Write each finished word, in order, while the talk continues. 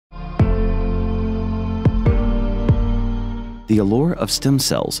The allure of stem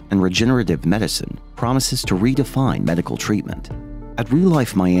cells and regenerative medicine promises to redefine medical treatment. At Real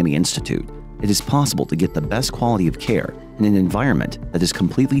Life Miami Institute, it is possible to get the best quality of care in an environment that is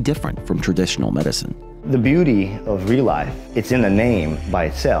completely different from traditional medicine. The beauty of Real Life, it's in the name by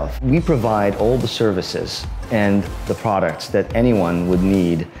itself. We provide all the services and the products that anyone would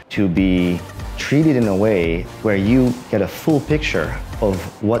need to be treated in a way where you get a full picture of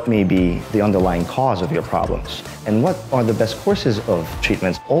what may be the underlying cause of your problems and what are the best courses of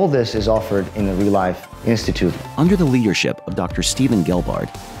treatments. All this is offered in the Real Life Institute. Under the leadership of Dr. Stephen Gelbard,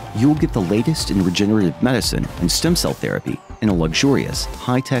 you will get the latest in regenerative medicine and stem cell therapy in a luxurious,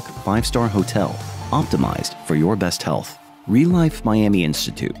 high-tech, 5-star hotel optimized for your best health. Real Life Miami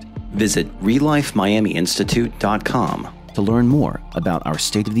Institute. Visit reallifemiamiinstitute.com to learn more about our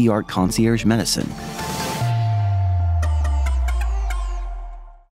state-of-the-art concierge medicine